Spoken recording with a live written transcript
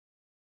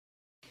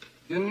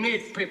You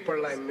need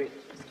people like me.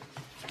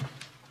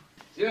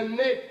 You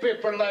need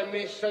people like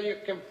me so you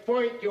can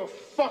point your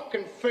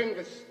fucking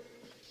fingers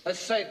and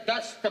say,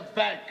 that's the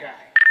bad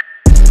guy.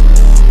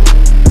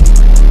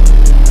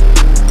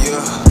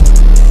 Yeah.